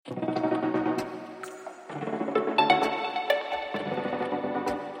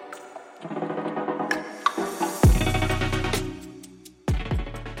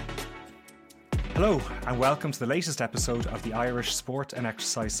Hello, and welcome to the latest episode of the Irish Sport and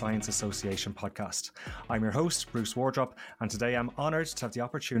Exercise Science Association podcast. I'm your host, Bruce Wardrop, and today I'm honoured to have the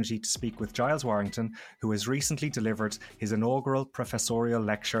opportunity to speak with Giles Warrington, who has recently delivered his inaugural professorial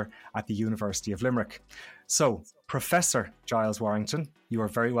lecture at the University of Limerick. So, Professor Giles Warrington, you are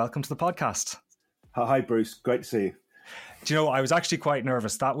very welcome to the podcast. Hi, Bruce. Great to see you. Do you know, I was actually quite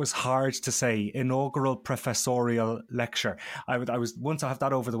nervous. That was hard to say. Inaugural professorial lecture. Once I have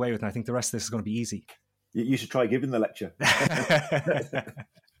that over the way with, and I think the rest of this is going to be easy. You should try giving the lecture.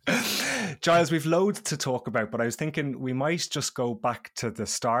 Giles, we've loads to talk about, but I was thinking we might just go back to the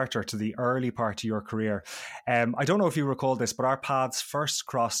start or to the early part of your career. I don't know if you recall this, but our paths first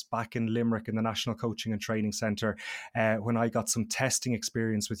crossed back in Limerick in the National Coaching and Training Centre when I got some testing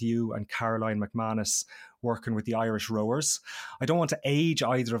experience with you and Caroline McManus working with the Irish rowers. I don't want to age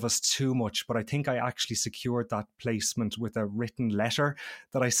either of us too much, but I think I actually secured that placement with a written letter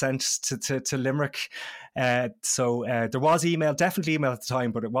that I sent to Limerick. So there was email, definitely email at the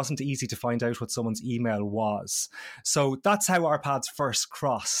time, but it wasn't easy to find out what someone's email was. So that's how our paths first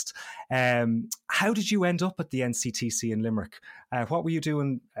crossed. How did you end up at the NCTC in Limerick? What were you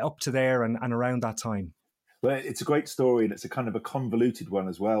doing up to there and around that time? Well, it's a great story, and it's a kind of a convoluted one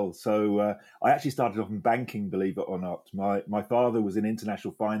as well. So I actually started off in banking, believe it or not. My father was in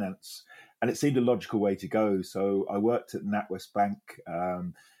international finance, and it seemed a logical way to go. So I worked at NatWest Bank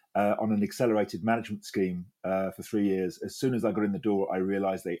on an accelerated management scheme for 3 years. As soon as I got in the door, I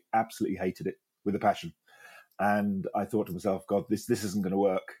realised they absolutely hated it with a passion. And I thought to myself, God, this isn't going to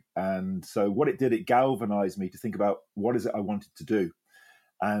work. And so what it did, it galvanised me to think about what is it I wanted to do.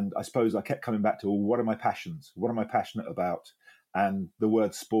 And I suppose I kept coming back to, well, what are my passions? What am I passionate about? And the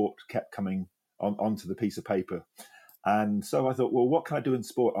word sport kept coming onto the piece of paper. And so I thought, well, what can I do in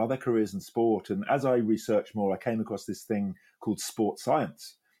sport? Are there careers in sport? And as I researched more, I came across this thing called sport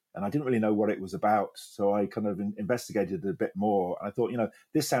science. And I didn't really know what it was about. So I kind of investigated it a bit more. And I thought,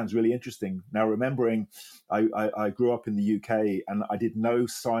 this sounds really interesting. Now, remembering I grew up in the UK and I did no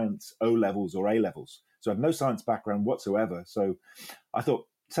science O-levels or A-levels. So I have no science background whatsoever. So I thought,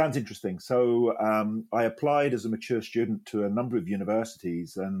 sounds interesting. So I applied as a mature student to a number of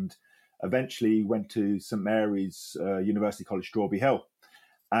universities and eventually went to St Mary's University College, Strawberry Hill.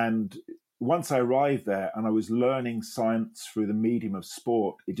 And once I arrived there and I was learning science through the medium of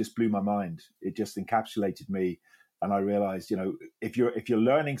sport, it just blew my mind. It just encapsulated me. And I realized, if you're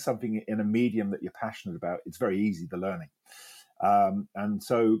learning something in a medium that you're passionate about, it's very easy, the learning. And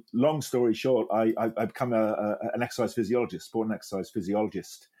so, long story short, I become an exercise physiologist, sport and exercise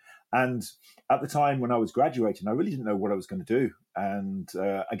physiologist. And at the time when I was graduating, I really didn't know what I was going to do. And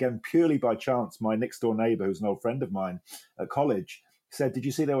again, purely by chance, my next door neighbour, who's an old friend of mine at college, said, "Did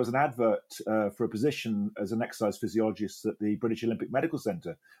you see there was an advert for a position as an exercise physiologist at the British Olympic Medical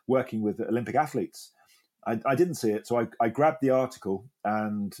Centre, working with Olympic athletes?" I didn't see it, so I grabbed the article,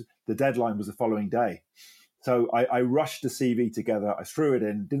 and the deadline was the following day. So I rushed the CV together. I threw it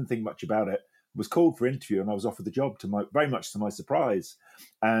in, didn't think much about it, was called for interview, and I was offered the job very much to my surprise.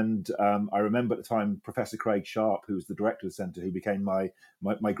 And I remember at the time, Professor Craig Sharp, who was the director of the centre, who became my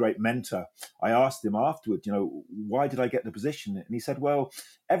great mentor. I asked him afterwards, why did I get the position? And he said, well,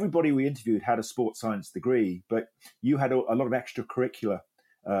 everybody we interviewed had a sports science degree, but you had a lot of extracurricular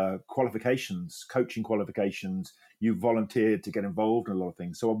qualifications, coaching qualifications. You volunteered to get involved in a lot of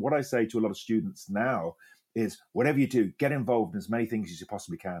things. So what I say to a lot of students now is, whatever you do, get involved in as many things as you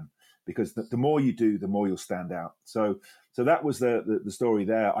possibly can, because the more you do, the more you'll stand out. So that was the story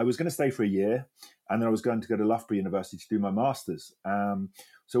there. I was going to stay for a year, and then I was going to go to Loughborough University to do my master's.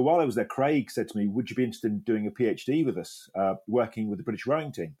 So while I was there, Craig said to me, would you be interested in doing a PhD with us, working with the British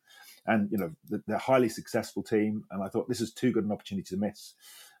rowing team? And, they're a highly successful team. And I thought, this is too good an opportunity to miss.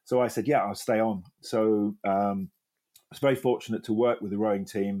 So I said, yeah, I'll stay on. So I was very fortunate to work with the rowing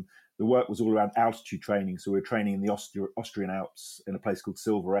team. The work was all around altitude training. So we were training in the Austrian Alps in a place called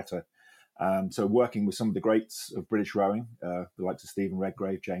Silveretta. So working with some of the greats of British rowing, the likes of Stephen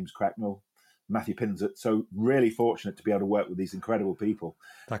Redgrave, James Cracknell, Matthew Pinzett. So really fortunate to be able to work with these incredible people.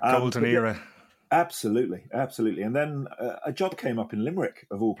 That golden era. Absolutely. And then a job came up in Limerick,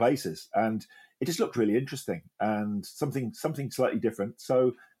 of all places, and it just looked really interesting and something slightly different.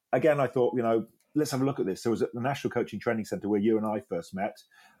 So again, I thought, let's have a look at this. So I was at the National Coaching Training Centre where you and I first met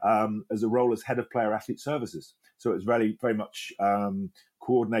as a role as head of player athlete services. So it was very, very much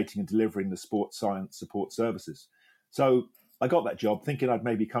coordinating and delivering the sports science support services. So I got that job thinking I'd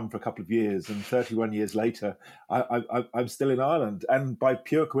maybe come for a couple of years, and 31 years later, I'm still in Ireland. And by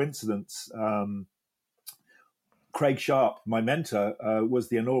pure coincidence, Craig Sharp, my mentor, was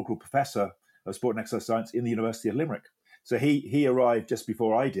the inaugural professor of sport and exercise science in the University of Limerick. So he arrived just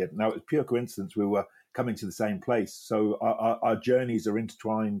before I did. Now, it was pure coincidence we were coming to the same place. So our journeys are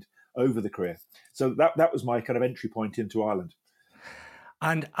intertwined over the career. So that was my kind of entry point into Ireland.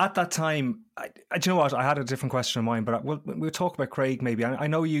 And at that time, do you know what? I had a different question in mind, but we'll talk about Craig maybe. I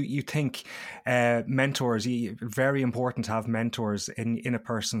know you think mentors, very important to have mentors in a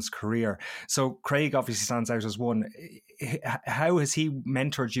person's career. So Craig obviously stands out as one. How has he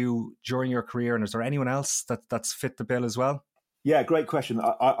mentored you during your career? And is there anyone else that's fit the bill as well? Yeah, great question.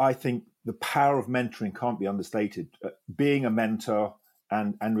 I think the power of mentoring can't be understated. Being a mentor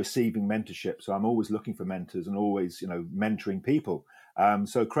and receiving mentorship. So I'm always looking for mentors and always, mentoring people.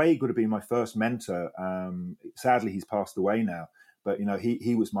 So Craig would have been my first mentor. Sadly, he's passed away now, but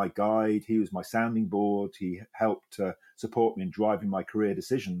he was my guide. He was my sounding board. He helped support me in driving my career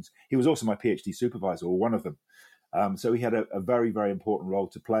decisions. He was also my PhD supervisor, or one of them. So he had a very, very important role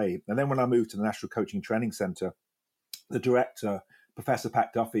to play. And then when I moved to the National Coaching and Training Centre, the director, Professor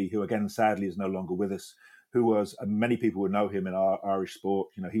Pat Duffy, who again sadly is no longer with us, who was, many people would know him in our Irish sport.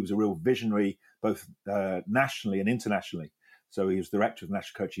 He was a real visionary, both nationally and internationally. So he was director of the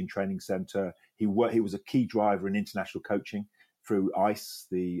National Coaching and Training Centre. He was a key driver in international coaching through ICE,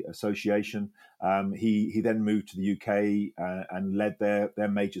 the association. He then moved to the UK and led their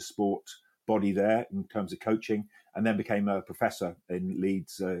major sport body there in terms of coaching, and then became a professor in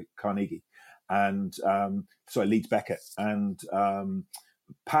Leeds Carnegie, and Leeds Beckett. And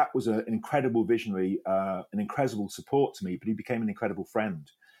Pat was an incredible visionary, an incredible support to me, but he became an incredible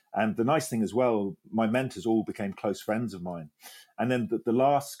friend. And the nice thing as well, my mentors all became close friends of mine. And then the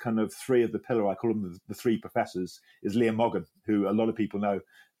last kind of three of the pillar, I call them the three professors, is Liam Moggan, who a lot of people know.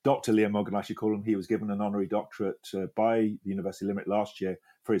 Dr. Liam Moggan, I should call him. He was given an honorary doctorate by the University of Limerick last year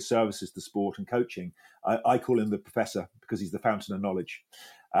for his services to sport and coaching. I call him the professor because he's the fountain of knowledge.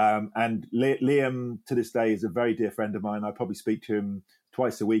 And Liam, to this day, is a very dear friend of mine. I probably speak to him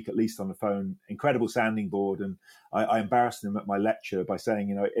twice a week, at least on the phone. Incredible sounding board. And I embarrassed him at my lecture by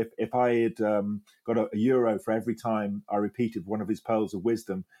saying, if I had got a euro for every time I repeated one of his pearls of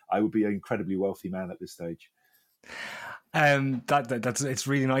wisdom, I would be an incredibly wealthy man at this stage. That's it's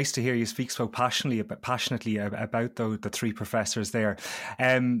really nice to hear you speak so passionately about the three professors there.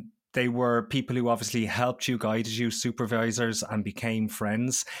 They were people who obviously helped you, guided you, supervisors, and became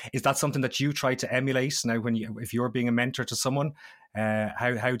friends. Is that something that you try to emulate now? If you're being a mentor to someone,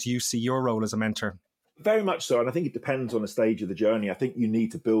 how do you see your role as a mentor? Very much so, and I think it depends on the stage of the journey. I think you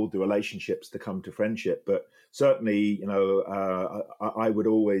need to build the relationships to come to friendship, but certainly, I would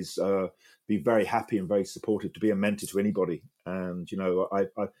always be very happy and very supportive to be a mentor to anybody. And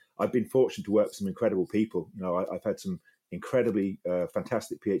I've been fortunate to work with some incredible people. I've had some incredibly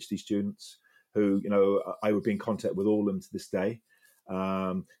fantastic PhD students who, I would be in contact with all of them to this day.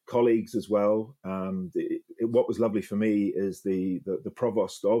 Colleagues as well. What was lovely for me is the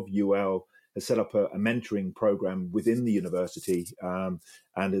provost of UL has set up a mentoring program within the university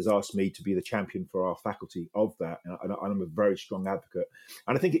and has asked me to be the champion for our faculty of that. And I'm a very strong advocate.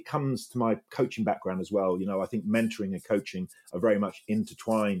 And I think it comes to my coaching background as well. I think mentoring and coaching are very much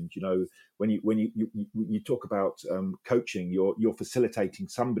intertwined. When you talk about coaching, you're facilitating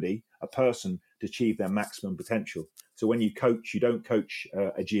somebody, a person, to achieve their maximum potential. So when you coach, you don't coach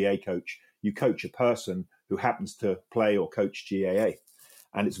a GA coach. You coach a person who happens to play or coach GAA.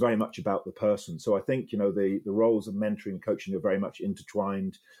 And it's very much about the person. So I think, the roles of mentoring and coaching are very much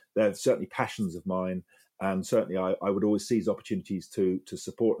intertwined. They're certainly passions of mine. And certainly I would always seize opportunities to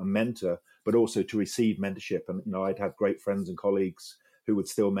support and mentor, but also to receive mentorship. And, I'd have great friends and colleagues who would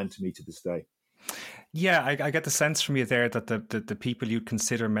still mentor me to this day. Yeah, I get the sense from you there that the people you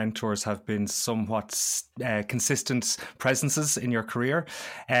consider mentors have been somewhat consistent presences in your career.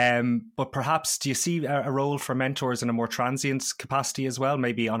 But perhaps, do you see a role for mentors in a more transient capacity as well,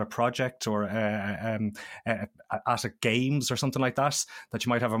 maybe on a project or at a games or something like that you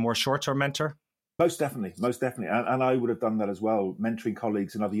might have a more short-term mentor? Most definitely. And I would have done that as well, mentoring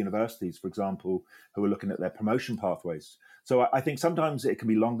colleagues in other universities, for example, who are looking at their promotion pathways. So I think sometimes it can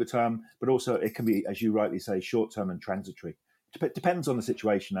be longer term, but also it can be, as you rightly say, short term and transitory. It depends on the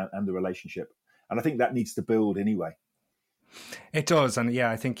situation and the relationship. And I think that needs to build anyway. It does, and yeah,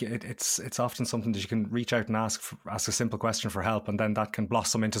 I think it's often something that you can reach out and ask a simple question for help, and then that can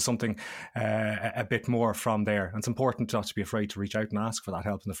blossom into something a bit more from there. And it's important not to be afraid to reach out and ask for that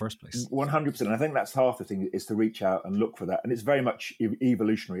help in the first place. 100%. And I think that's half the thing, is to reach out and look for that. And it's very much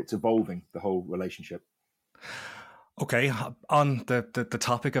evolutionary. It's evolving, the whole relationship. Okay, on the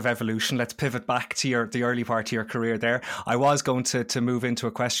topic of evolution, let's pivot back to the early part of your career there. I was going to move into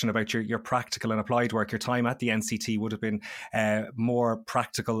a question about your practical and applied work. Your time at the NCT would have been more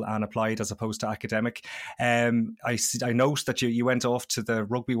practical and applied as opposed to academic. I noticed that you went off to the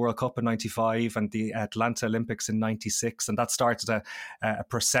Rugby World Cup in '95 and the Atlanta Olympics in '96, and that started a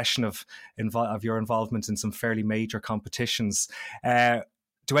procession of your involvement in some fairly major competitions.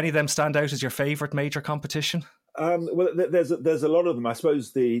 Do any of them stand out as your favourite major competition? Well, there's a lot of them. I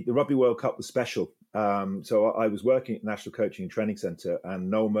suppose the Rugby World Cup was special. So I was working at the National Coaching and Training Centre, and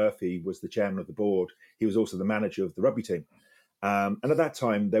Noel Murphy was the chairman of the board. He was also the manager of the rugby team. And at that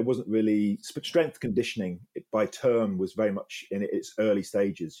time, there wasn't really strength conditioning by term was very much in its early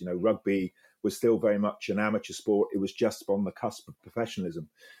stages. Rugby was still very much an amateur sport. It was just on the cusp of professionalism.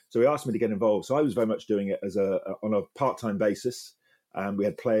 So he asked me to get involved. So I was very much doing it on a part-time basis. We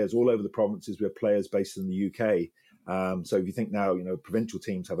had players all over the provinces. We had players based in the UK. So if you think now, provincial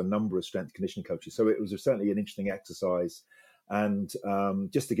teams have a number of strength conditioning coaches. So it was certainly an interesting exercise. And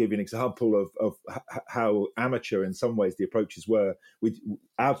just to give you an example of how amateur in some ways the approaches were,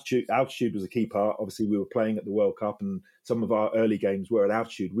 altitude was a key part. Obviously, we were playing at the World Cup, and some of our early games were at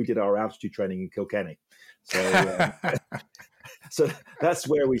altitude. We did our altitude training in Kilkenny. So so that's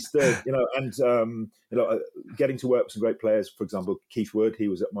where we stood, and getting to work with some great players. For example, Keith Wood, he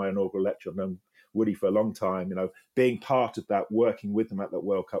was at my inaugural lecture. I've known Woody for a long time. Being part of that, working with them at that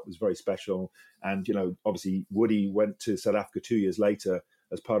World Cup was very special. And obviously, Woody went to South Africa 2 years later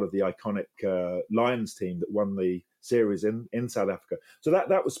as part of the iconic Lions team that won the series in South Africa. So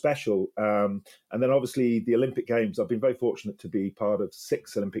that was special. And then obviously the Olympic Games. I've been very fortunate to be part of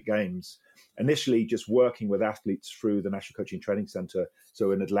 6 Olympic Games. Initially, just working with athletes through the National Coaching and Training Centre,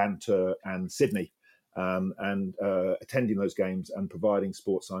 so in Atlanta and Sydney, and attending those games and providing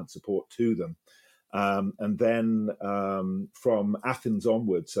sports science support to them. And then from Athens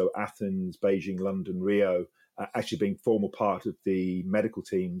onwards, so Athens, Beijing, London, Rio, actually being formal part of the medical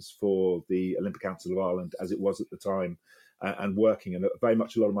teams for the Olympic Council of Ireland, as it was at the time, and working. And very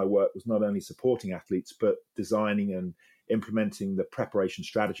much a lot of my work was not only supporting athletes, but designing and implementing the preparation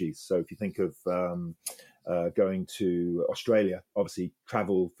strategies. So if you think of going to Australia, obviously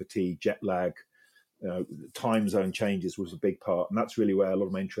travel, fatigue, jet lag, time zone changes was a big part. And that's really where a lot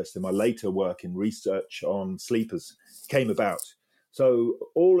of my interest in my later work in research on sleepers came about. So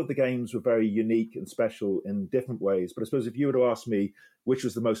all of the games were very unique and special in different ways. But I suppose if you were to ask me which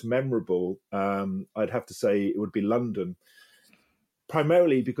was the most memorable, I'd have to say it would be London,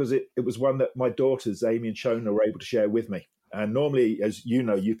 primarily because it was one that my daughters, Amy and Shona, were able to share with me. And normally, as you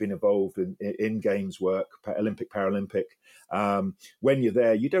know, you've been involved in games work, Olympic, Paralympic. When you're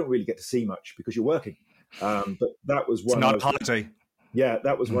there, you don't really get to see much because you're working. But that was one. It's not a holiday. Yeah,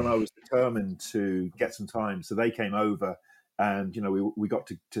 that was when I was determined to get some time. So they came over, and we got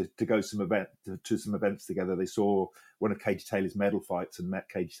to go to some events together. They saw one of Katie Taylor's medal fights and met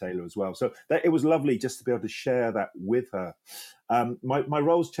Katie Taylor as well. So it was lovely just to be able to share that with her. My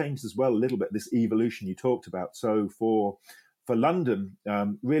roles changed as well a little bit. This evolution you talked about. So for London,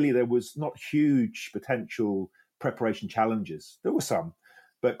 really there was not huge potential preparation challenges. There were some.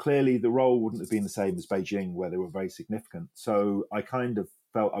 But clearly the role wouldn't have been the same as Beijing, where they were very significant. So I kind of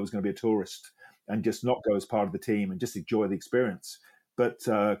felt I was going to be a tourist and just not go as part of the team and just enjoy the experience. But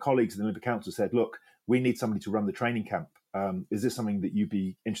colleagues in the Olympic Council said, look, we need somebody to run the training camp. Is this something that you'd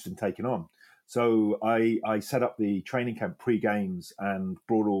be interested in taking on? So I set up the training camp pre-games and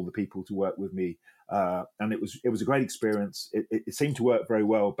brought all the people to work with me. And it was a great experience. It seemed to work very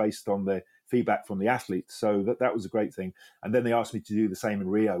well based on the feedback from the athletes. So that was a great thing. And then they asked me to do the same in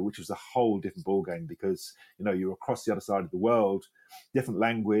Rio, which was a whole different ballgame because, you're across the other side of the world, different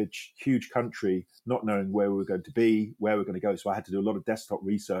language, huge country, not knowing where we were going to be, where we we're going to go. So I had to do a lot of desktop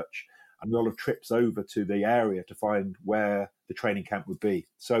research and a lot of trips over to the area to find where the training camp would be.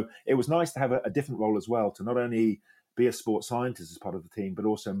 So it was nice to have a different role as well, to not only be a sports scientist as part of the team, but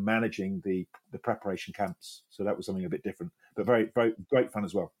also managing the preparation camps. So that was something a bit different, but very, very great fun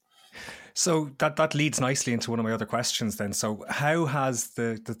as well. So that leads nicely into one of my other questions then. So how has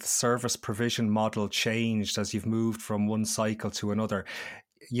the service provision model changed as you've moved from one cycle to another?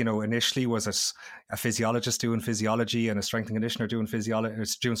 Initially, was it a physiologist doing physiology and a strength and conditioner doing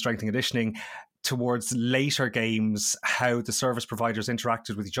strength and conditioning? Towards later games, how the service providers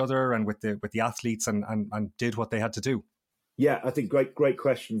interacted with each other and with the athletes and did what they had to do? Yeah, I think great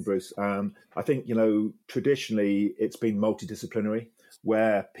question, Bruce. I think, traditionally it's been multidisciplinary,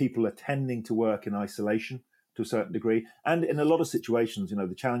 where people are tending to work in isolation to a certain degree. And in a lot of situations,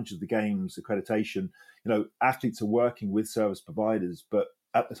 the challenge of the games, accreditation, athletes are working with service providers, but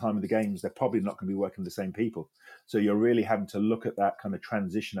at the time of the games, they're probably not going to be working with the same people. So you're really having to look at that kind of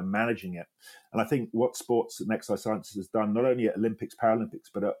transition and managing it. And I think what sports and exercise sciences has done, not only at Olympics, Paralympics,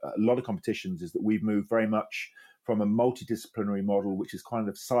 but a lot of competitions, is that we've moved very much from a multidisciplinary model, which is kind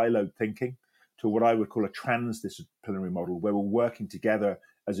of siloed thinking, to what I would call a transdisciplinary model, where we're working together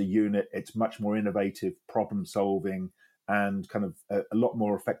as a unit. It's much more innovative, problem solving, and kind of a lot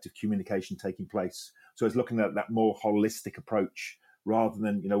more effective communication taking place. So it's looking at that more holistic approach rather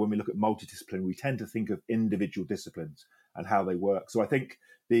than, when we look at multidiscipline, we tend to think of individual disciplines and how they work. So I think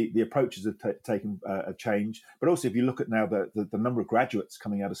the approaches have taken a change. But also, if you look at now the number of graduates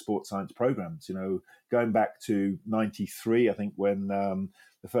coming out of sports science programs, going back to 93, I think, when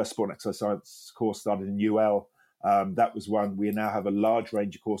the first sport and exercise science course started in UL, that was one. We now have a large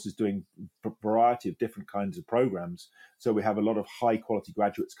range of courses doing a variety of different kinds of programs. So we have a lot of high quality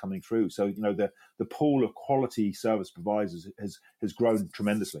graduates coming through. So, the pool of quality service providers has grown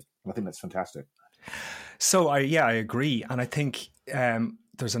tremendously. And I think that's fantastic. So I agree. And I think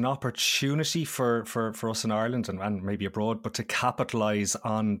there's an opportunity for us in Ireland and maybe abroad, but to capitalise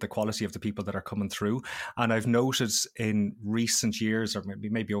on the quality of the people that are coming through. And I've noted in recent years, or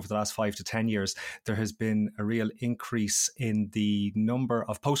maybe over the last 5 to 10 years, there has been a real increase in the number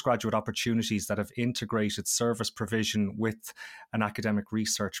of postgraduate opportunities that have integrated service provision with an academic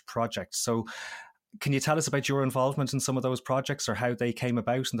research project. So can you tell us about your involvement in some of those projects or how they came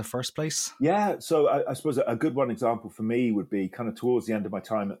about in the first place? Yeah, so I suppose a good one example for me would be kind of towards the end of my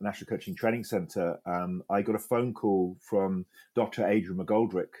time at the National Coaching Training Centre. I got a phone call from Dr. Adrian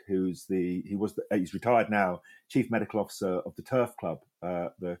McGoldrick, he's retired now, Chief Medical Officer of the Turf Club,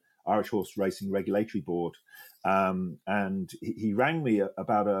 the Irish Horse Racing Regulatory Board. And he rang me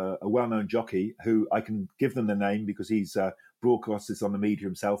about a well-known jockey who I can give them the name because he's broadcast this on the media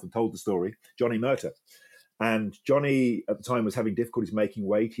himself and told the story, Johnny Murtagh. And Johnny at the time was having difficulties making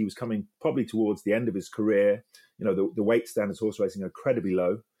weight. He was coming probably towards the end of his career. The weight standards horse racing are incredibly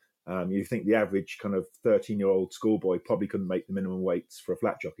low. You think the average kind of 13-year-old schoolboy probably couldn't make the minimum weights for a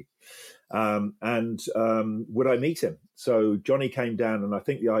flat jockey. Would I meet him? So Johnny came down, and I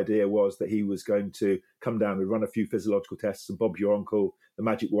think the idea was that he was going to come down and run a few physiological tests, and Bob's your uncle, the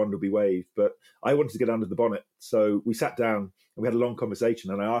magic wand will be waved. But I wanted to get under the bonnet. So we sat down and we had a long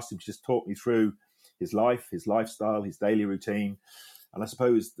conversation, and I asked him to just talk me through his life, his lifestyle, his daily routine. And I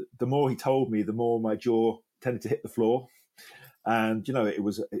suppose the more he told me, the more my jaw tended to hit the floor. And, it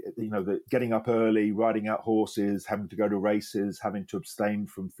was, the getting up early, riding out horses, having to go to races, having to abstain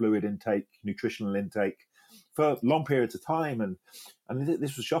from fluid intake, nutritional intake for long periods of time. And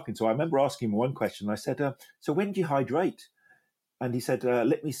this was shocking. So I remember asking him one question. I said, so when do you hydrate? And he said,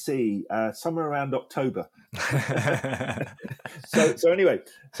 let me see, somewhere around October. So anyway,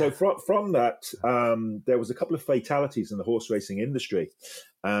 from that, there was a couple of fatalities in the horse racing industry.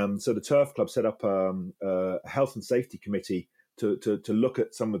 So the Turf Club set up a health and safety committee to look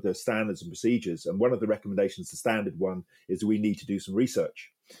at some of the standards and procedures. And one of the recommendations, the standard one, is we need to do some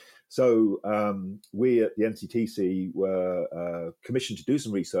research. So we at the NCTC were commissioned to do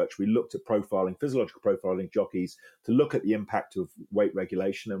some research. We looked at profiling, physiological profiling jockeys to look at the impact of weight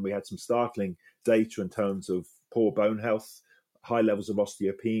regulation. And we had some startling data in terms of poor bone health, high levels of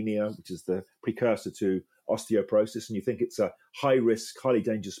osteopenia, which is the precursor to osteoporosis. And you think it's a high-risk, highly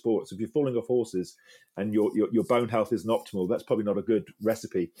dangerous sport. So if you're falling off horses and your bone health isn't optimal, that's probably not a good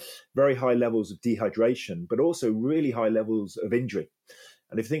recipe. Very high levels of dehydration, but also really high levels of injury.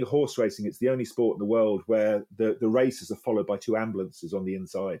 And if you think of horse racing, it's the only sport in the world where the races are followed by 2 ambulances on the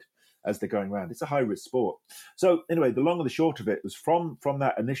inside as they're going around. It's a high-risk sport. So anyway, the long and the short of it was from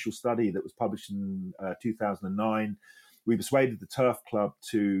that initial study that was published in 2009, we persuaded the Turf Club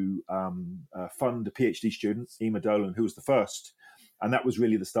to fund a PhD student, Emma Dolan, who was the first. And that was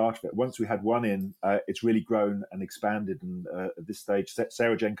really the start of it. Once we had one in, it's really grown and expanded. And at this stage,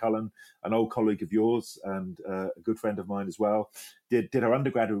 Sarah Jane Cullen, an old colleague of yours and a good friend of mine as well, did her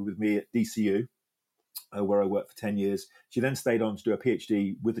undergraduate with me at DCU, where I worked for 10 years. She then stayed on to do a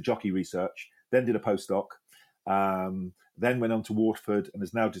PhD with the jockey research, then did a postdoc, then went on to Waterford and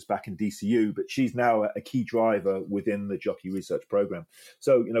is now just back in DCU. But she's now a key driver within the jockey research program.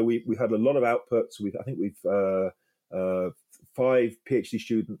 So, we've had a lot of outputs. I think we've 5 PhD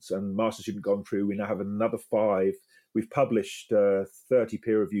students and master student gone through. We now have another 5. We've published 30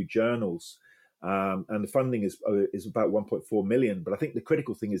 peer-reviewed journals, and the funding is about 1.4 million. But I think the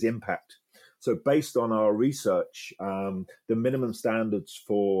critical thing is impact. So based on our research, the minimum standards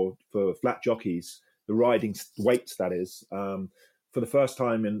for flat jockeys, the riding weights, that is, for the first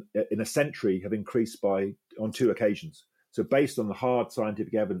time in a century, have increased on 2 occasions. So based on the hard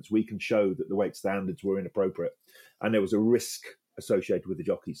scientific evidence, we can show that the weight standards were inappropriate. And there was a associated with the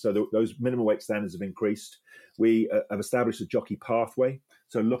jockeys. So those minimum weight standards have increased. We have established a jockey pathway.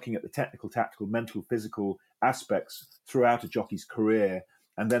 So looking at the technical, tactical, mental, physical aspects throughout a jockey's career,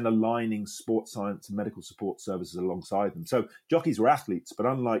 and then aligning sports science and medical support services alongside them. So jockeys were athletes, but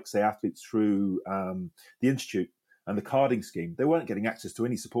unlike, say, athletes through the Institute and the carding scheme, they weren't getting access to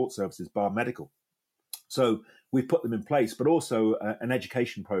any support services bar medical. So we put them in place, but also an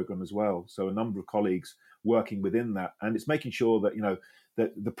education program as well. So a number of colleagues working within that. And it's making sure that,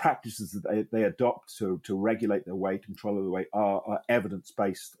 that the practices that they adopt to regulate their weight, control of the weight are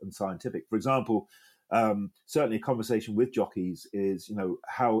evidence-based and scientific. For example, certainly a conversation with jockeys is,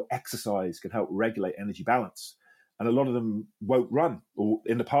 how exercise can help regulate energy balance. And a lot of them won't run, or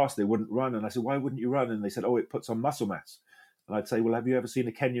in the past they wouldn't run. And I said, why wouldn't you run? And they said, it puts on muscle mass. And I'd say, well, have you ever seen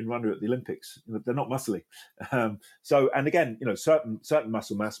a Kenyan runner at the Olympics? They're not muscly. And again, certain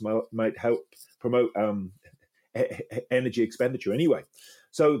muscle mass might help promote energy expenditure anyway.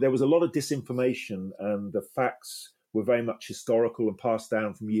 So there was a lot of disinformation, and the facts were very much historical and passed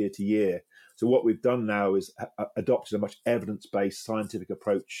down from year to year. So what we've done now is adopted a much evidence-based scientific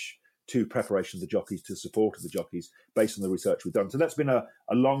approach to preparation of the jockeys, to support of the jockeys, based on the research we've done. So that's been a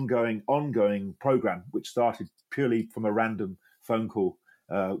ongoing program, which started purely from a random phone call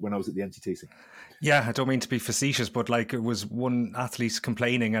when I was at the NCTC. Yeah, I don't mean to be facetious, but it was one athlete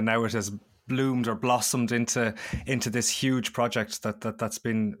complaining, and now it has bloomed or blossomed into this huge project that's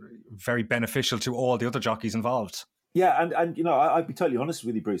been very beneficial to all the other jockeys involved. Yeah, and I'd be totally honest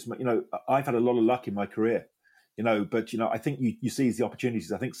with you, Bruce. I've had a lot of luck in my career. But I think you seize the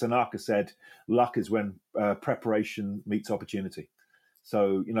opportunities. I think Sanaka said, luck is when preparation meets opportunity.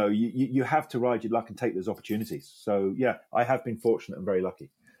 So, you have to ride your luck and take those opportunities. So, yeah, I have been fortunate and very lucky.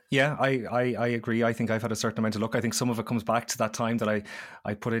 Yeah, I agree. I think I've had a certain amount of luck. I think some of it comes back to that time that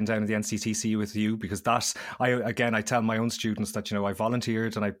I put in down at the NCTC with you, because I tell my own students that, I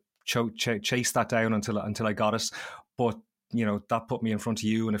volunteered and I chased that down until I got it. But that put me in front of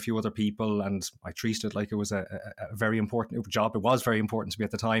you and a few other people, and I treated it like it was a very important job. It was very important to me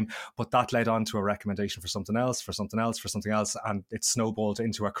at the time, but that led on to a recommendation for something else, and it snowballed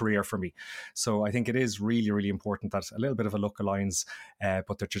into a career for me. So I think it is really, really important that a little bit of a luck aligns,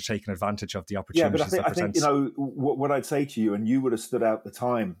 but that you're taking advantage of the opportunities. Yeah, but I think what I'd say to you, and you would have stood out at the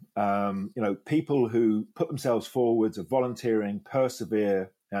time, people who put themselves forwards, are volunteering,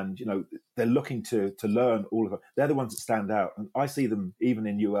 persevere, and they're looking to learn all of it. They're the ones that stand out, and I see them even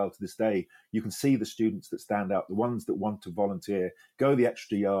in UL to this day. You can see the students that stand out, the ones that want to volunteer, go the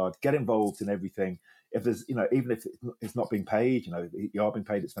extra yard, get involved in everything. If there's even if it's not being paid, you are being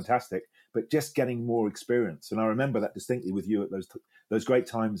paid, it's fantastic. But just getting more experience, and I remember that distinctly with you at those great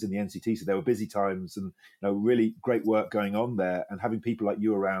times in the NCTC. There were busy times, and really great work going on there, and having people like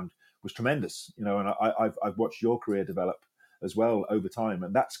you around was tremendous. And I've watched your career develop as well over time,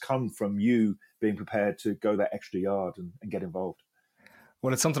 and that's come from you being prepared to go that extra yard and get involved.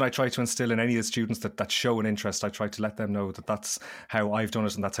 Well, it's something I try to instill in any of the students that show an interest. I try to let them know that that's how I've done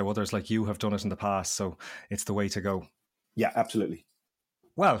it, and that's how others like you have done it in the past. So it's the way to go. Yeah, absolutely.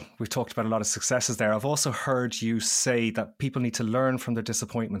 Well, we've talked about a lot of successes there. I've also heard you say that people need to learn from their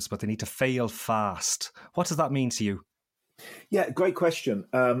disappointments, but they need to fail fast. What does that mean to you? Yeah, great question.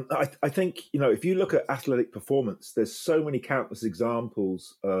 I think, if you look at athletic performance, there's so many countless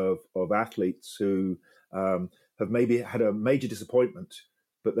examples of athletes who have maybe had a major disappointment,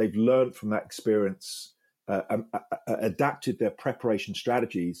 but they've learned from that experience, adapted their preparation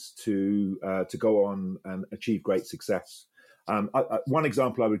strategies to go on and achieve great success. One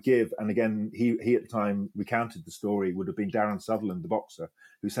example I would give, and again, he at the time recounted the story, would have been Darren Sutherland, the boxer,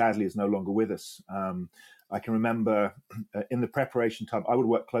 who sadly is no longer with us. I can remember in the preparation time, I would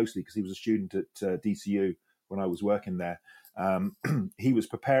work closely because he was a student at DCU when I was working there. He was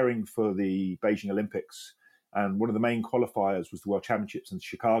preparing for the Beijing Olympics, and one of the main qualifiers was the World Championships in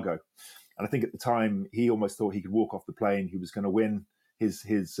Chicago. And I think at the time, he almost thought he could walk off the plane. He was going to win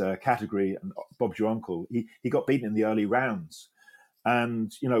his category, and Bob's your uncle. He got beaten in the early rounds.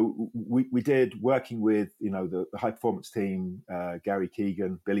 And, we did, working with, the high performance team, Gary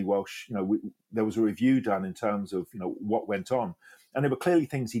Keegan, Billy Walsh, there was a review done in terms of, what went on. And there were clearly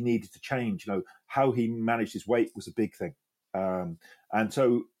things he needed to change. How he managed his weight was a big thing. And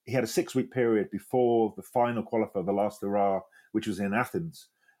so he had a 6-week period before the final qualifier, the last hurrah, which was in Athens.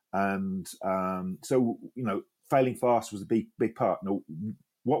 And so, failing fast was a big part.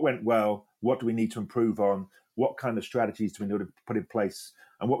 What went well? What do we need to improve on? What kind of strategies do we need to put in place?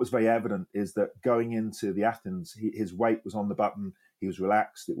 And what was very evident is that going into the Athens, his weight was on the button. He was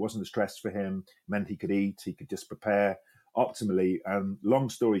relaxed. It wasn't a stress for him. It meant he could eat. He could just prepare optimally. Long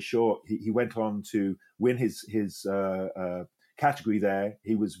story short, he went on to win his category there.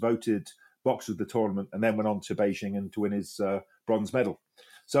 He was voted boxer of the tournament and then went on to Beijing and to win his bronze medal.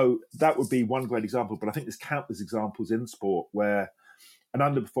 So that would be one great example. But I think there's countless examples in sport where an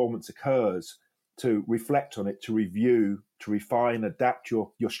underperformance occurs, to reflect on it, to review, to refine, adapt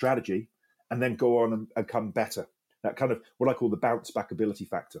your strategy, and then go on and come better. That kind of what I call the bounce back ability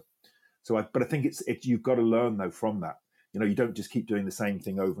factor. But I think it's you've got to learn though from that. You don't just keep doing the same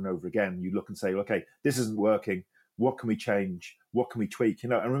thing over and over again. You look and say, okay, this isn't working. What can we change? What can we tweak?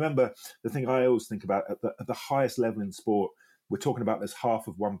 And remember the thing I always think about at the highest level in sport, we're talking about this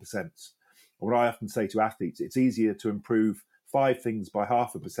 0.5%. What I often say to athletes, it's easier to improve 5 things by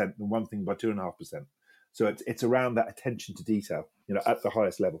 0.5% than 1 thing by 2.5%. So it's around that attention to detail, at the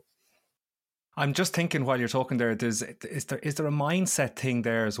highest level. I'm just thinking while you're talking there, is there a mindset thing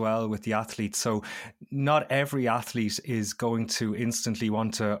there as well with the athlete? So not every athlete is going to instantly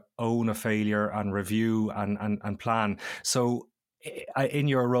want to own a failure and review and plan. So in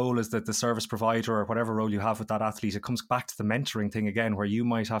your role as the service provider or whatever role you have with that athlete, it comes back to the mentoring thing again, where you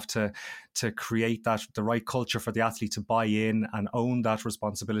might have to create the right culture for the athlete to buy in and own that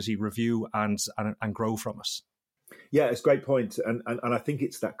responsibility, review and grow from it. Yeah, it's a great point. And I think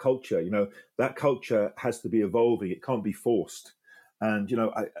it's that culture, that culture has to be evolving. It can't be forced. And,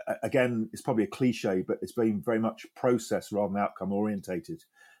 again, it's probably a cliche, but it's been very much process rather than outcome orientated.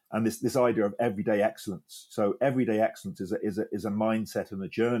 And this idea of everyday excellence. So everyday excellence is a mindset and a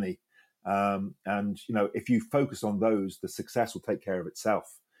journey. If you focus on those, the success will take care of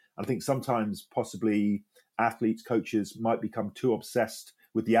itself. I think sometimes possibly athletes, coaches might become too obsessed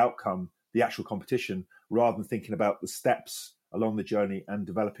with the outcome, the actual competition, rather than thinking about the steps along the journey and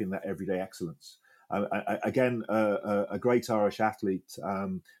developing that everyday excellence. Again, a great Irish athlete,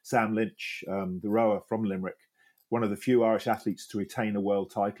 Sam Lynch, the rower from Limerick, one of the few Irish athletes to retain a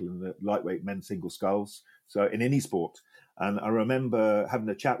world title in the lightweight men's single sculls, so in any sport. And I remember having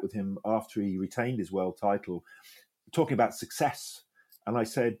a chat with him after he retained his world title, talking about success. And I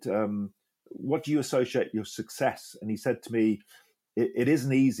said, what do you associate your success? And he said to me, it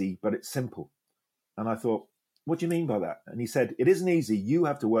isn't easy, but it's simple. And I thought, what do you mean by that? And he said, it isn't easy. You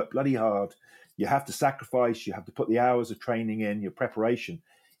have to work bloody hard. You have to sacrifice. You have to put the hours of training in, your preparation.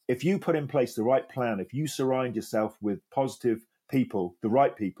 If you put in place the right plan, if you surround yourself with positive people, the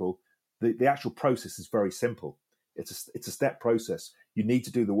right people, the actual process is very simple. It's a step process. You need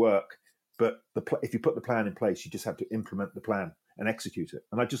to do the work, but if you put the plan in place, you just have to implement the plan and execute it.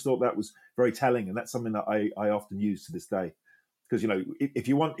 And I just thought that was very telling, and that's something that I often use to this day. Because if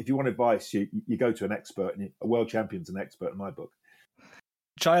you want advice, you go to an expert, and a world champion's an expert in my book.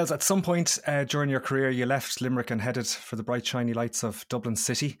 Giles, at some point during your career, you left Limerick and headed for the bright, shiny lights of Dublin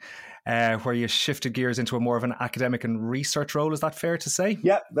City, where you shifted gears into a more of an academic and research role. Is that fair to say?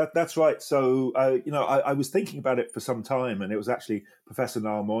 Yeah, that's right. So, I was thinking about it for some time, and it was actually Professor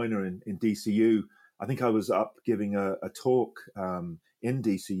Niall Moyner in DCU. I think I was up giving a talk in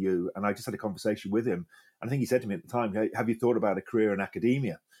DCU, and I just had a conversation with him. And I think he said to me at the time, hey, have you thought about a career in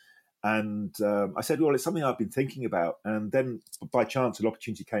academia? And I said, well, it's something I've been thinking about. And then by chance, an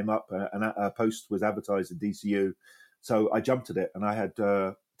opportunity came up, and a post was advertised in DCU. So I jumped at it, and I had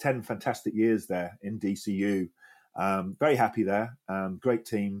 10 fantastic years there in DCU. Very happy there. Great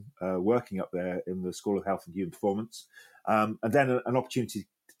team working up there in the School of Health and Human Performance. And then an opportunity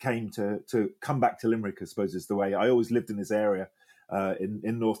came to come back to Limerick, I suppose is the way. I always lived in this area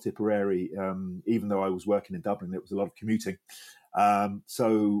in North Tipperary, even though I was working in Dublin. It was a lot of commuting.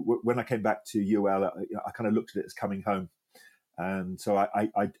 So when I came back to UL, I kind of looked at it as coming home. And so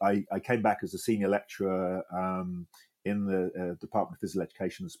I came back as a senior lecturer in the Department of Physical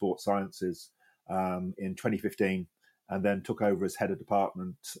Education and Sports Sciences in 2015, and then took over as head of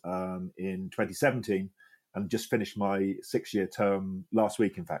department in 2017, and just finished my 6-year term last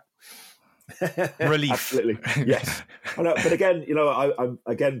week, in fact. Relief. Absolutely, yes. But again, I'm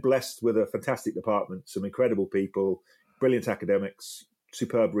again blessed with a fantastic department, some incredible people, brilliant academics,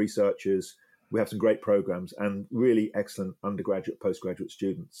 superb researchers. We have some great programs and really excellent undergraduate, postgraduate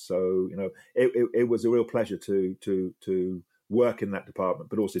students. So, it was a real pleasure to work in that department,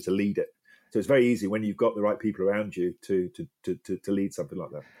 but also to lead it. So it's very easy when you've got the right people around you to lead something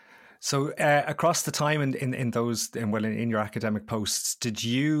like that. So across the time in your academic posts, did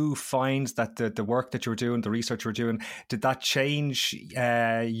you find that the work that you were doing, the research you were doing, did that change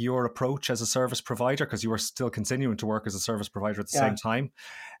your approach as a service provider? Because you were still continuing to work as a service provider at the same time.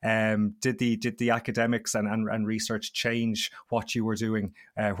 Did the academics and research change what you were doing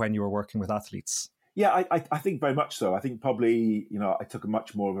when you were working with athletes? Yeah, I think very much so. I think probably, I took a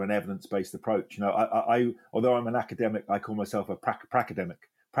much more of an evidence-based approach. I although I'm an academic, I call myself a PracAdemic,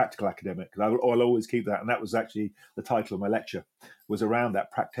 practical academic. I'll always keep that. And that was actually the title of my lecture, was around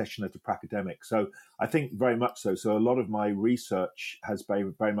that practitioner to PracAdemic. So I think very much so. So a lot of my research has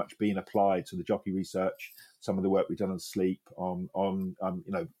very much been applied. So the jockey research, some of the work we've done on sleep, on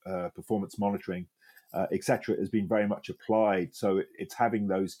performance monitoring, etc., has been very much applied. So it's having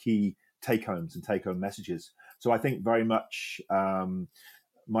those key take-homes and take-home messages. So I think very much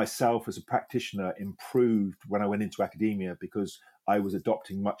myself as a practitioner improved when I went into academia, because I was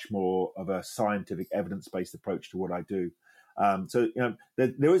adopting much more of a scientific, evidence-based approach to what I do. So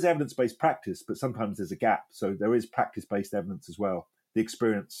there is evidence-based practice, but sometimes there's a gap. So there is practice-based evidence as well, the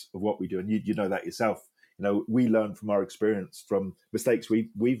experience of what we do, and you know that yourself. We learn from our experience, from mistakes we've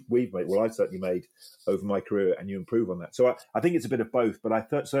made. Well, I've certainly made over my career, and you improve on that. So I think it's a bit of both, but I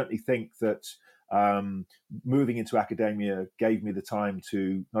certainly think that moving into academia gave me the time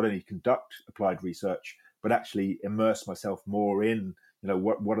to not only conduct applied research, but actually immerse myself more in,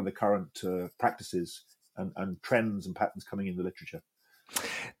 what are the current practices and trends and patterns coming in the literature.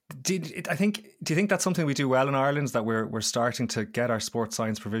 Do you think that's something we do well in Ireland, that we're starting to get our sports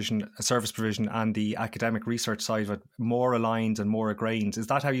science provision, service provision, and the academic research side of it more aligned and more ingrained? Is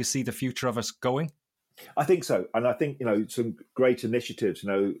that how you see the future of us going? I think so, and I think some great initiatives.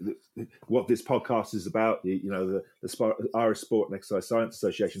 What this podcast is about. The Irish Sport and Exercise Science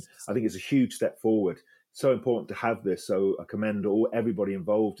Association. I think it's a huge step forward. So important to have this. So I commend everybody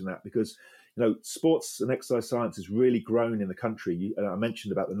involved in that, because sports and exercise science has really grown in the country. I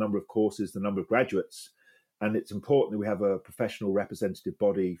mentioned about the number of courses, the number of graduates, and it's important that we have a professional representative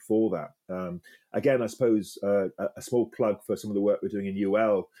body for that. Again, I suppose a small plug for some of the work we're doing in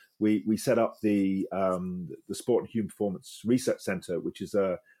UL. We set up the Sport and Human Performance Research Centre, which is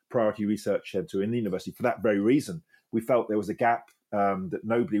a priority research centre in the university, for that very reason. We felt there was a gap, that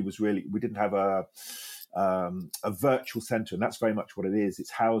we didn't have a virtual centre, and that's very much what it is.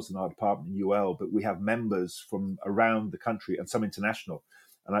 It's housed in our department in UL, but we have members from around the country and some international.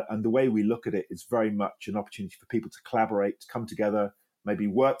 And the way we look at it is very much an opportunity for people to collaborate, to come together, maybe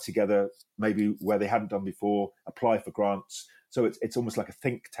work together, maybe where they hadn't done before, apply for grants. So it's almost like a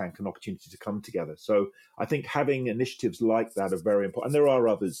think tank, an opportunity to come together. So I think having initiatives like that are very important. And there are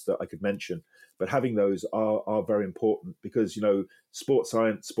others that I could mention, but having those are very important, because, sport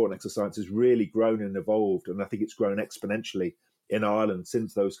science, sport and exercise science has really grown and evolved. And I think it's grown exponentially in Ireland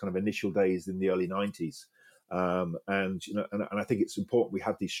since those kind of initial days in the early 90s. And I think it's important we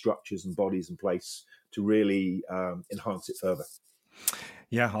have these structures and bodies in place to really enhance it further.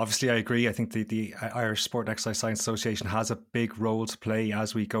 Yeah, obviously I agree. I think the Irish Sport and Exercise Science Association has a big role to play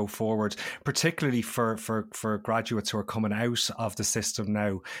as we go forward, particularly for graduates who are coming out of the system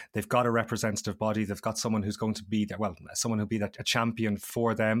now. They've got a representative body. They've got someone who's going to be there, someone who'll be a champion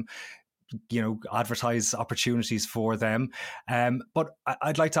for them, advertise opportunities for them. But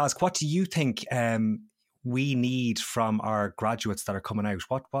I'd like to ask, what do you think we need from our graduates that are coming out?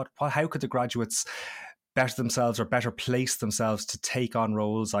 How could the graduates better themselves or better place themselves to take on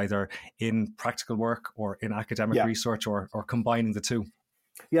roles either in practical work or in academic research, or combining the two?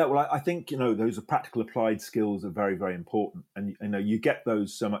 Yeah, well, I think, those are practical applied skills are very, very important. And, you get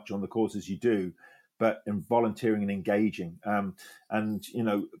those so much on the courses you do, but in volunteering and engaging. And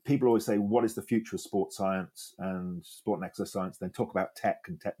people always say, what is the future of sports science and sport and exercise science? Then talk about tech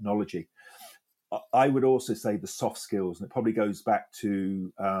and technology. I would also say the soft skills, and it probably goes back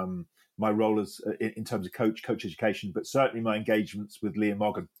to my role as in terms of coach education, but certainly my engagements with Liam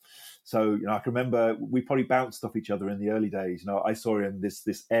Moggan. So, I can remember we probably bounced off each other in the early days. I saw him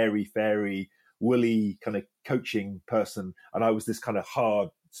this airy fairy, woolly kind of coaching person, and I was this kind of hard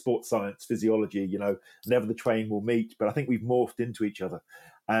sports science physiology. Never the twain will meet. But I think we've morphed into each other.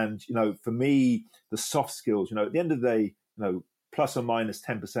 And for me, the soft skills. At the end of the day, plus or minus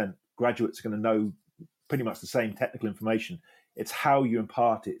 10%, graduates are going to know pretty much the same technical information. It's how you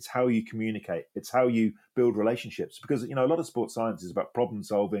impart it. It's how you communicate. It's how you build relationships. Because, a lot of sports science is about problem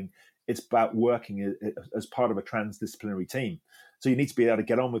solving. It's about working as part of a transdisciplinary team. So you need to be able to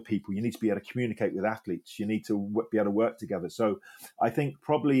get on with people. You need to be able to communicate with athletes. You need to be able to work together. So I think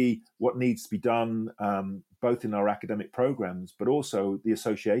probably what needs to be done, both in our academic programs, but also the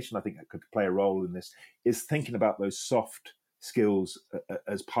association, I think could play a role in this, is thinking about those soft skills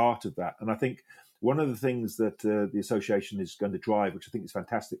as part of that. And I think one of the things that the association is going to drive, which I think is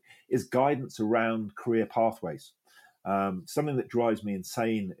fantastic, is guidance around career pathways. Something that drives me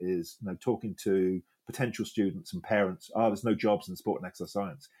insane is talking to potential students and parents. There's no jobs in sport and exercise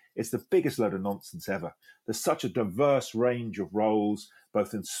science. It's the biggest load of nonsense ever. There's such a diverse range of roles,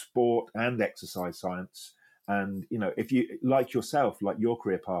 both in sport and exercise science. And, if you, like yourself, like your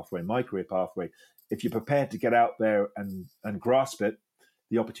career pathway, my career pathway, if you're prepared to get out there and grasp it,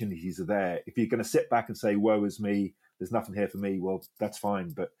 the opportunities are there. If you're going to sit back and say, woe is me, there's nothing here for me, well, that's fine.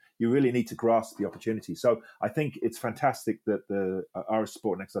 But you really need to grasp the opportunity. So I think it's fantastic that the Irish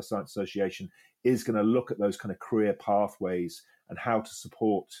Sport and Exercise Science Association is going to look at those kind of career pathways and how to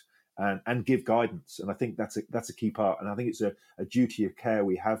support and give guidance. And I think that's a key part. And I think it's a duty of care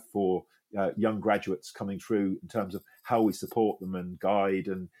we have for young graduates coming through in terms of how we support them and guide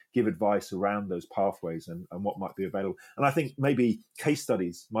and give advice around those pathways and what might be available. And I think maybe case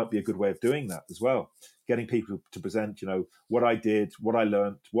studies might be a good way of doing that as well. Getting people to present, what I did, what I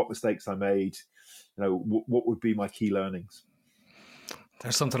learned, what mistakes I made, what would be my key learnings.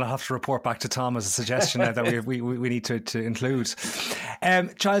 There's something I'll have to report back to Tom as a suggestion now that we need to include.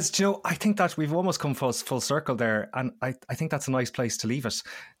 Giles, I think that we've almost come full circle there, and I think that's a nice place to leave it.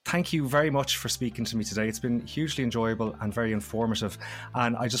 Thank you very much for speaking to me today. It's been hugely enjoyable and very informative.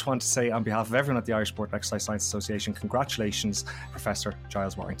 And I just want to say on behalf of everyone at the Irish Sport and Exercise Science Association, congratulations, Professor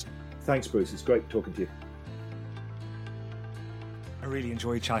Giles Warrington. Thanks, Bruce. It's great talking to you. I really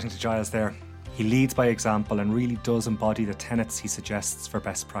enjoyed chatting to Giles there. He leads by example and really does embody the tenets he suggests for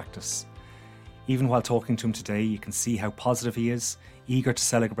best practice. Even while talking to him today, you can see how positive he is, eager to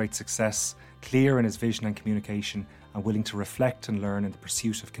celebrate success, clear in his vision and communication, and willing to reflect and learn in the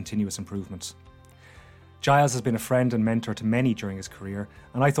pursuit of continuous improvement. Giles has been a friend and mentor to many during his career,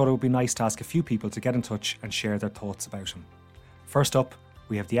 and I thought it would be nice to ask a few people to get in touch and share their thoughts about him. First up,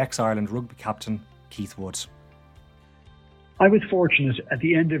 we have the ex-Ireland rugby captain, Keith Wood. I was fortunate at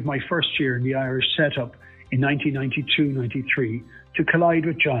the end of my first year in the Irish setup in 1992-93 to collide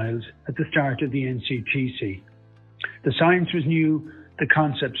with Giles at the start of the NCTC. The science was new, the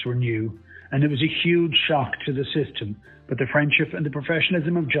concepts were new, and it was a huge shock to the system, but the friendship and the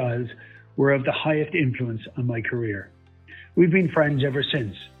professionalism of Giles were of the highest influence on my career. We've been friends ever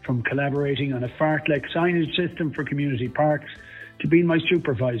since, from collaborating on a fartlek signage system for community parks to being my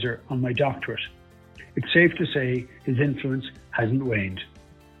supervisor on my doctorate. It's safe to say his influence hasn't waned.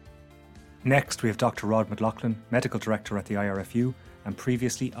 Next, we have Dr. Rod McLaughlin, Medical Director at the IRFU and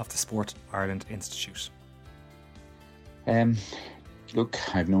previously of the Sport Ireland Institute. Look,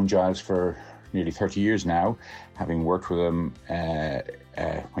 I've known Giles for nearly 30 years now, having worked with him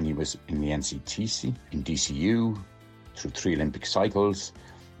when he was in the NCTC, in DCU, through 3 Olympic cycles.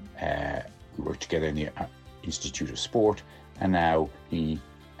 We worked together in the Institute of Sport, and now he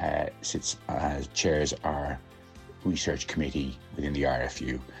chairs our research committee within the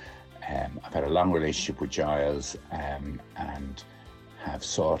RFU. I've had a long relationship with Giles and have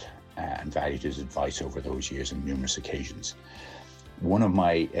sought and valued his advice over those years on numerous occasions. One of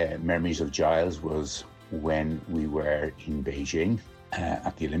my memories of Giles was when we were in Beijing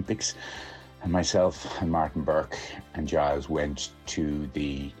at the Olympics, and myself and Martin Burke and Giles went to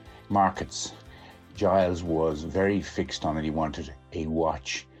the markets. Giles was very fixed on it. He wanted a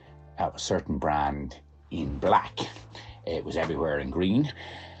watch of a certain brand in black. It was everywhere in green.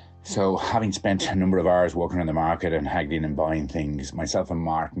 So having spent a number of hours walking around the market and haggling and buying things, myself and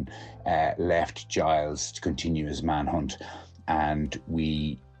Martin left Giles to continue his manhunt, and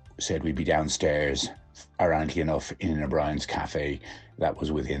we said we'd be downstairs, ironically enough, in an O'Brien's cafe that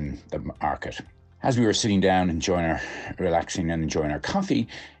was within the market. As we were sitting down, relaxing and enjoying our coffee,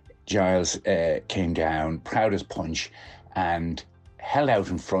 Giles came down, proud as punch, and held out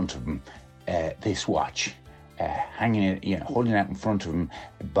in front of him this watch, holding it out in front of him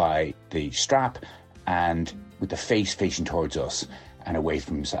by the strap and with the face facing towards us and away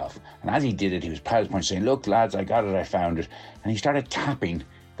from himself. And as he did it, he was proud as punch, saying, "Look, lads, I got it, I found it." And he started tapping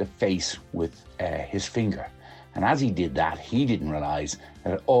the face with his finger. And as he did that, he didn't realise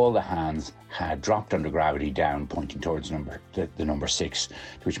that all the hands had dropped under gravity down, pointing towards the number 6, to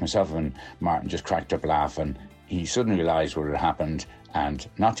which myself and Martin just cracked up laughing. He suddenly realised what had happened, and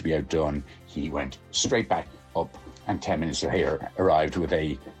not to be outdone, he went straight back up, and 10 minutes later arrived with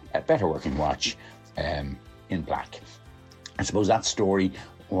a better working watch in black. I suppose that story,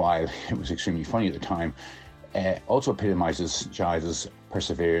 while it was extremely funny at the time, also epitomises Giles'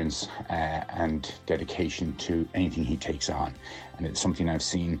 perseverance and dedication to anything he takes on. And it's something I've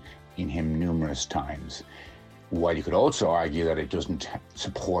seen in him numerous times. While you could also argue that it doesn't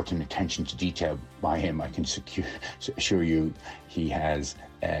support an attention to detail by him, I can assure you he has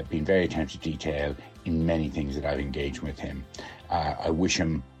been very attentive to detail in many things that I've engaged with him. I wish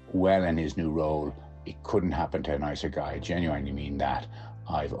him well in his new role. It couldn't happen to a nicer guy. I genuinely mean that.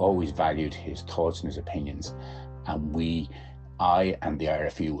 I've always valued his thoughts and his opinions, and I and the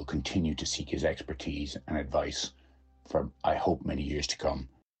IRFU will continue to seek his expertise and advice for, I hope, many years to come.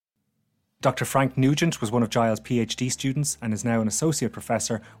 Dr. Frank Nugent was one of Giles' PhD students and is now an associate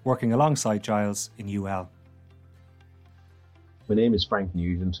professor working alongside Giles in UL. My name is Frank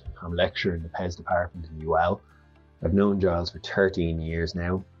Nugent. I'm a lecturer in the PES department in UL. I've known Giles for 13 years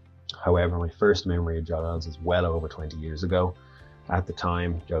now. However, my first memory of Giles is well over 20 years ago. At the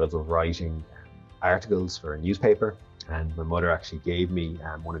time, Giles was writing articles for a newspaper, and my mother actually gave me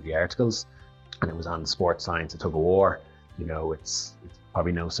one of the articles, and it was on sports science, a tug of war. You know, it's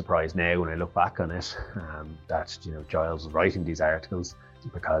probably no surprise now when I look back on it that, you know, Giles was writing these articles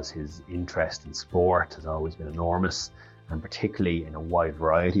because his interest in sport has always been enormous, and particularly in a wide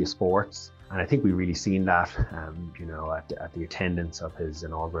variety of sports. And I think we really seen that, you know, at the attendance of his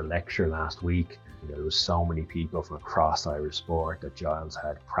inaugural lecture last week. You know, there was so many people from across Irish sport that Giles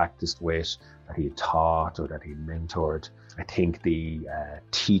had practiced with, that he had taught or that he mentored. I think the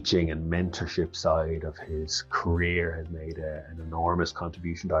teaching and mentorship side of his career has made an enormous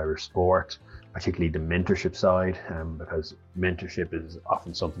contribution to Irish sport, particularly the mentorship side, because mentorship is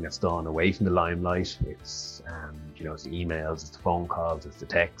often something that's done away from the limelight. It's you know, it's the emails, it's the phone calls, it's the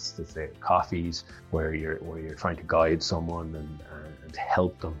texts, it's the coffees, where you're trying to guide someone and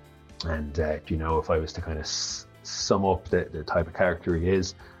help them. And you know, if I was to kind of sum up the type of character he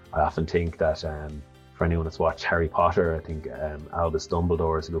is, I often think that for anyone that's watched Harry Potter, I think Albus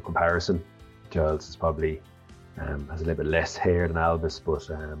Dumbledore is a good comparison. Giles is probably has a little bit less hair than Albus, but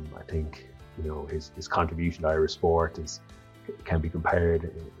I think, you know, his contribution to Irish sport can be compared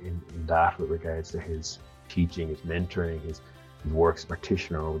in that with regards to his teaching, his mentoring, his work as a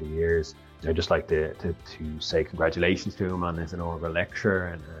practitioner over the years. I'd just like to say congratulations to him on his inaugural lecture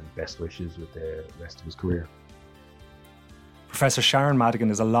and best wishes with the rest of his career. Professor Sharon Madigan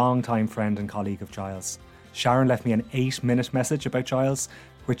is a long-time friend and colleague of Giles. Sharon left me an 8-minute message about Giles,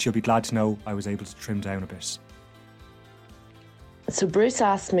 which you'll be glad to know I was able to trim down a bit. So Bruce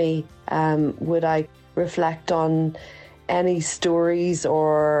asked me, would I reflect on any stories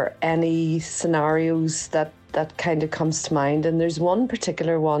or any scenarios that kind of comes to mind. And there's one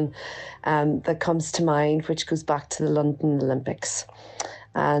particular one that comes to mind, which goes back to the London Olympics.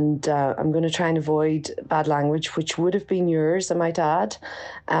 And I'm going to try and avoid bad language, which would have been yours, I might add,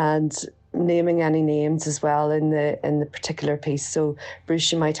 and naming any names as well in the particular piece. So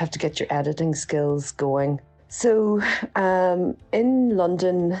Bruce, you might have to get your editing skills going. So in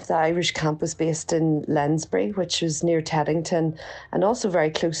London, the Irish camp was based in Lensbury, which was near Teddington, and also very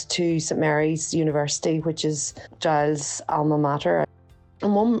close to St Mary's University, which is Giles' alma mater.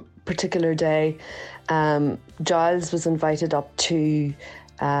 On one particular day, Giles was invited up to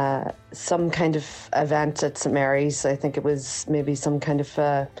some kind of event at St Mary's. I think it was maybe some kind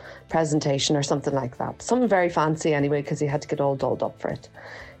of presentation or something like that. Something very fancy anyway, because he had to get all dolled up for it.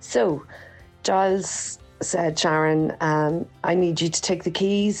 So Giles said, Sharon, I need you to take the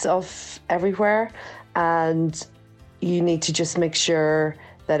keys off everywhere, and you need to just make sure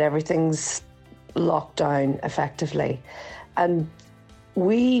that everything's locked down effectively. And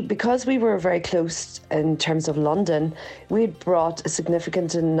because we were very close in terms of London, we had brought a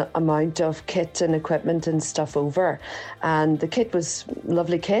significant amount of kit and equipment and stuff over, and the kit was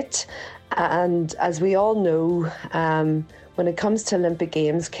lovely kit. And as we all know, when it comes to Olympic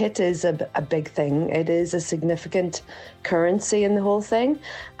Games, kit is a big thing. It is a significant currency in the whole thing,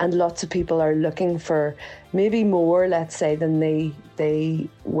 and lots of people are looking for maybe more, let's say, than they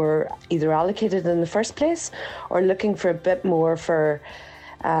were either allocated in the first place, or looking for a bit more for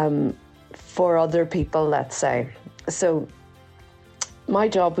other people, let's say. So my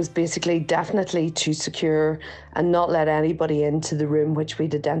job was basically definitely to secure and not let anybody into the room which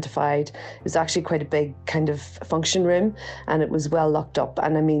we'd identified. It was actually quite a big kind of function room, and it was well locked up.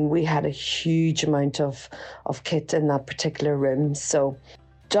 And I mean, we had a huge amount of kit in that particular room. So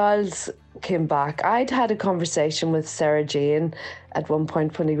Giles came back. I'd had a conversation with Sarah Jane at one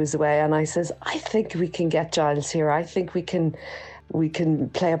point when he was away, and I says, I think we can get Giles here. I think we can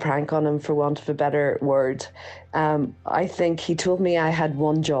play a prank on him, for want of a better word. I think he told me I had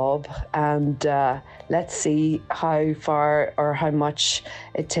one job, and let's see how far or how much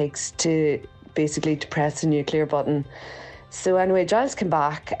it takes to basically to press the nuclear button. So anyway, Giles came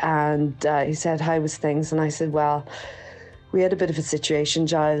back and he said, how was things? And I said, well, we had a bit of a situation,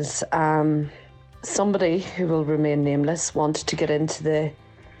 Giles. Somebody who will remain nameless wanted to get into the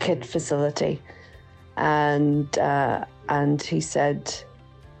kit facility, and he said,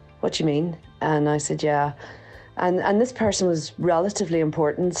 what do you mean? And I said, yeah. And this person was relatively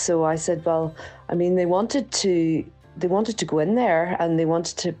important. So I said, well, I mean, they wanted to go in there and they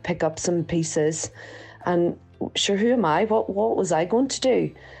wanted to pick up some pieces. And sure, who am I? What was I going to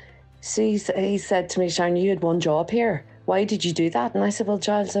do? So he said to me, Sharon, you had one job here. Why did you do that? And I said, well,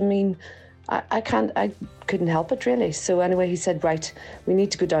 Giles, I mean, I couldn't help it really. So anyway, he said, right, we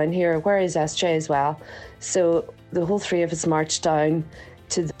need to go down here. Where is SJ as well? So the whole three of us marched down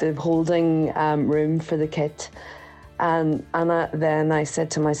to the holding room for the kit. And then I said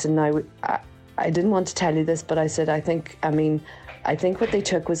to him, I said, now, I didn't want to tell you this, but I said, I think what they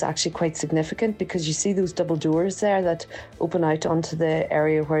took was actually quite significant, because you see those double doors there that open out onto the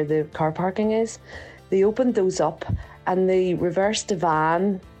area where the car parking is. They opened those up and they reversed the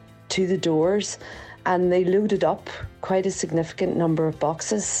van to the doors, and they loaded up quite a significant number of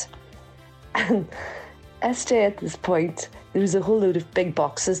boxes. And SJ, at this point, there was a whole load of big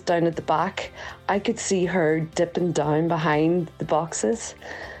boxes down at the back. I could see her dipping down behind the boxes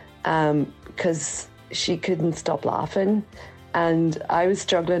because she couldn't stop laughing. And I was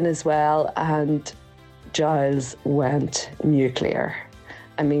struggling as well, and Giles went nuclear.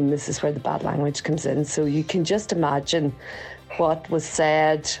 I mean, this is where the bad language comes in. So you can just imagine what was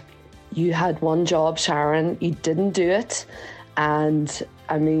said. You had one job, Sharon, you didn't do it. And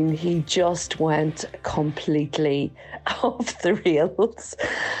I mean, he just went completely off the rails.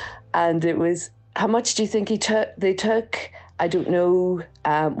 And it was, how much do you think they took? I don't know.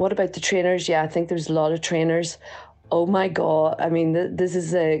 What about the trainers? Yeah, I think there's a lot of trainers. Oh my God. I mean, this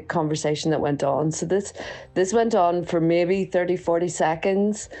is a conversation that went on. So this went on for maybe 30, 40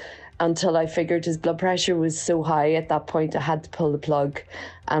 seconds until I figured his blood pressure was so high at that point, I had to pull the plug,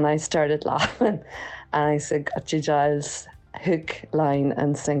 and I started laughing. And I said, gotcha, Giles, hook, line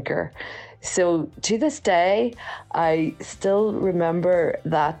and sinker. So to this day, I still remember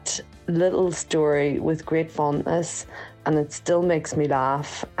that little story with great fondness, and it still makes me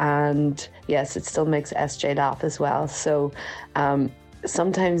laugh. And yes, it still makes SJ laugh as well. So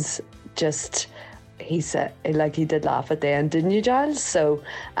sometimes just, he said, like, he did laugh at the end, didn't you, Giles? So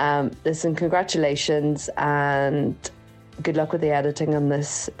listen, congratulations and good luck with the editing on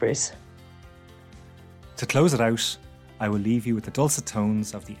this, Bruce. To close it out, I will leave you with the dulcet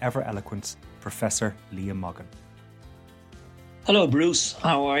tones of the ever-eloquent Professor Liam Moggan. Hello, Bruce.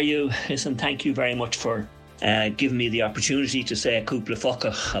 How are you? Listen, thank you very much for giving me the opportunity to say a couple of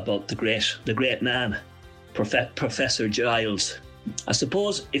fucka about the great man, Professor Giles. I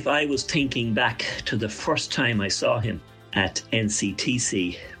suppose if I was thinking back to the first time I saw him at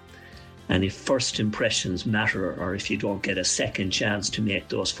NCTC, and if first impressions matter, or if you don't get a second chance to make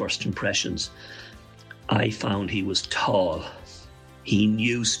those first impressions, I found he was tall. He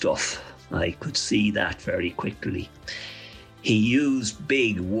knew stuff. I could see that very quickly. He used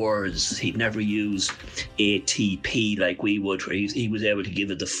big words. He'd never use ATP like we would, where he was able to give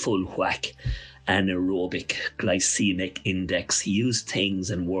it the full whack. Anaerobic glycemic index. He used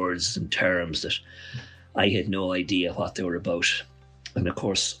things and words and terms that I had no idea what they were about. And of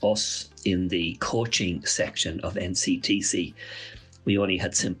course, us in the coaching section of NCTC, we only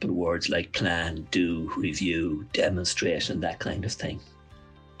had simple words like plan, do, review, demonstrate, and that kind of thing.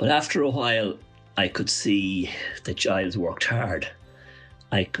 But after a while, I could see that Giles worked hard.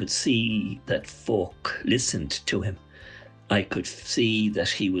 I could see that folk listened to him. I could see that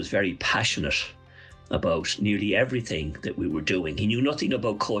he was very passionate about nearly everything that we were doing. He knew nothing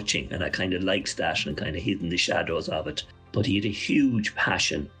about coaching, and I kind of liked that and kind of hid in the shadows of it. But he had a huge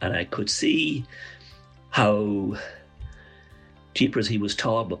passion, and I could see how, jeepers, he was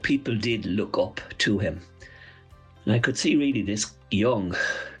tall, but people did look up to him. And I could see really this young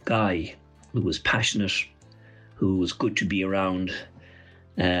guy who was passionate, who was good to be around,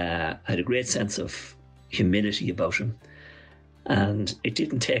 had a great sense of humility about him. And it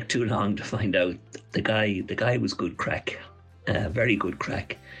didn't take too long to find out the guy was good crack, very good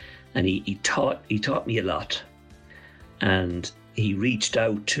crack. And he taught me a lot. And he reached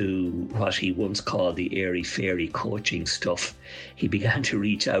out to what he once called the airy-fairy coaching stuff. He began to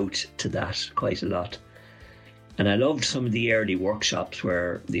reach out to that quite a lot. And I loved some of the early workshops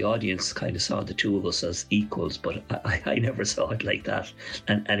where the audience kind of saw the two of us as equals, but I never saw it like that.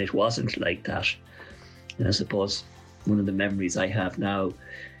 And it wasn't like that. And I suppose one of the memories I have now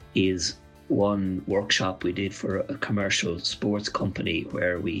is one workshop we did for a commercial sports company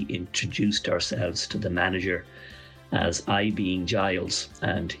where we introduced ourselves to the manager as I being Giles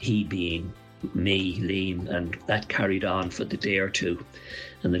and he being me, Liam, and that carried on for the day or two,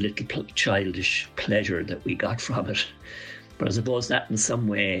 and the little childish pleasure that we got from it. But I suppose that in some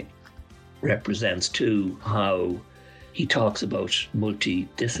way represents too how he talks about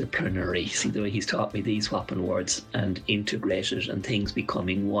multidisciplinary, see the way he's taught me these whopping words, and integrated and things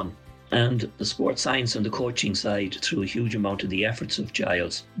becoming one. And the sports science and the coaching side, through a huge amount of the efforts of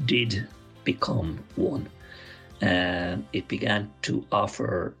Giles, did become one. It began to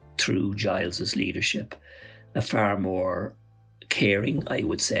offer, through Giles's leadership, a far more caring, I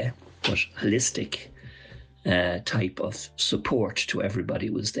would say, but holistic type of support to everybody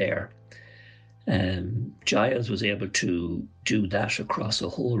was there. Giles was able to do that across a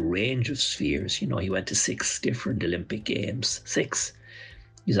whole range of spheres. He went to 6 different Olympic Games. 6.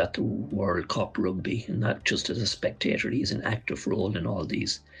 He's at the World Cup rugby, and not just as a spectator. He's an active role in all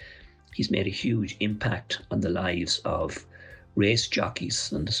these. He's made a huge impact on the lives of race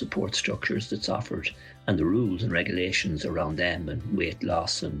jockeys and the support structures that's offered, and the rules and regulations around them, and weight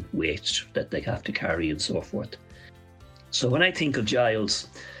loss and weight that they have to carry and so forth. So when I think of Giles,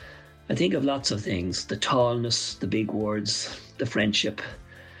 I think of lots of things: the tallness, the big words, the friendship,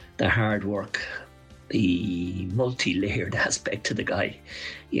 the hard work, the multi-layered aspect to the guy.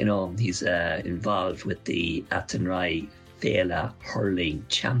 He's involved with the Athenry Féile hurling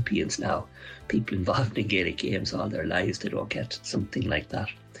champions now. People involved in Gaelic games all their lives, they don't get something like that.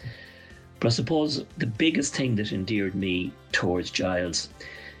 But I suppose the biggest thing that endeared me towards Giles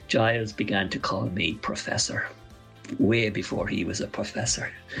began to call me Professor way before he was a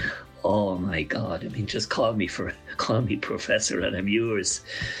professor. Oh my God, just call me Professor and I'm yours.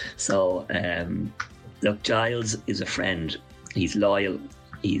 So look, Giles is a friend. He's loyal.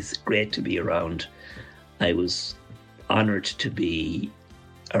 He's great to be around. I was honoured to be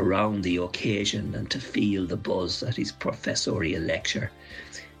around the occasion and to feel the buzz at his professorial lecture.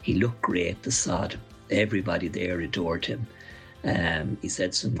 He looked great, the sod. Everybody there adored him. He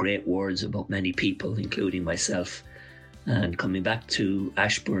said some great words about many people, including myself. And coming back to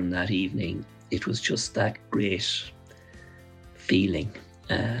Ashbourne that evening, it was just that great feeling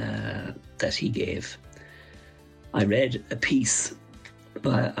that he gave. I read a piece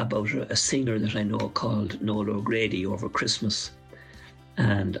about a singer that I know called Noel O'Grady over Christmas.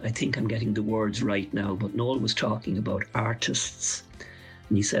 And I think I'm getting the words right now, but Noel was talking about artists.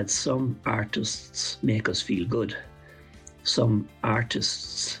 And he said, some artists make us feel good. Some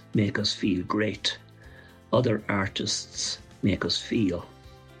artists make us feel great. Other artists make us feel.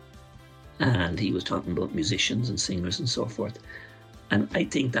 And he was talking about musicians and singers and so forth. And I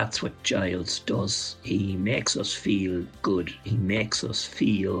think that's what Giles does. He makes us feel good. He makes us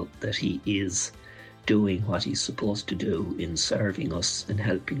feel that he is doing what he's supposed to do in serving us and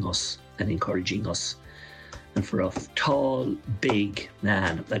helping us and encouraging us. And for a tall, big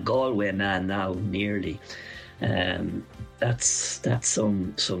man, a Galway man now nearly, that's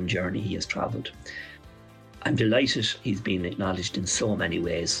some journey he has travelled. I'm delighted he's been acknowledged in so many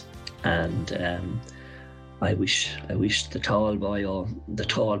ways, and I wish the tall boy or the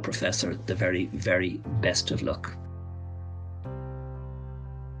tall professor the very, very best of luck.